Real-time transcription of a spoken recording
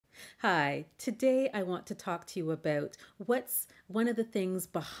Hi, today I want to talk to you about what's one of the things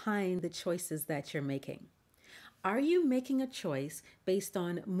behind the choices that you're making. Are you making a choice based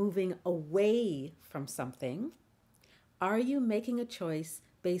on moving away from something? Are you making a choice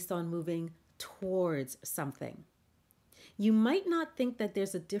based on moving towards something? You might not think that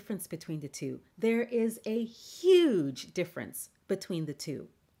there's a difference between the two. There is a huge difference between the two.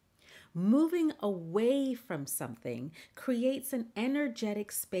 Moving away from something creates an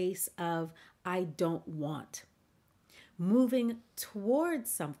energetic space of, I don't want. Moving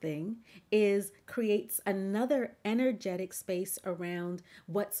towards something is creates another energetic space around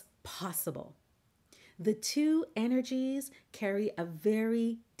what's possible. The two energies carry a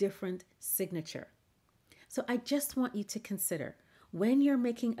very different signature. So I just want you to consider when you're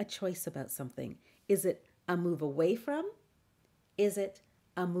making a choice about something, is it a move away from? Is it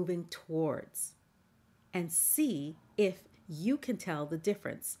a moving towards? And see if you can tell the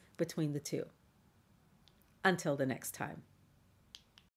difference between the two. Until the next time.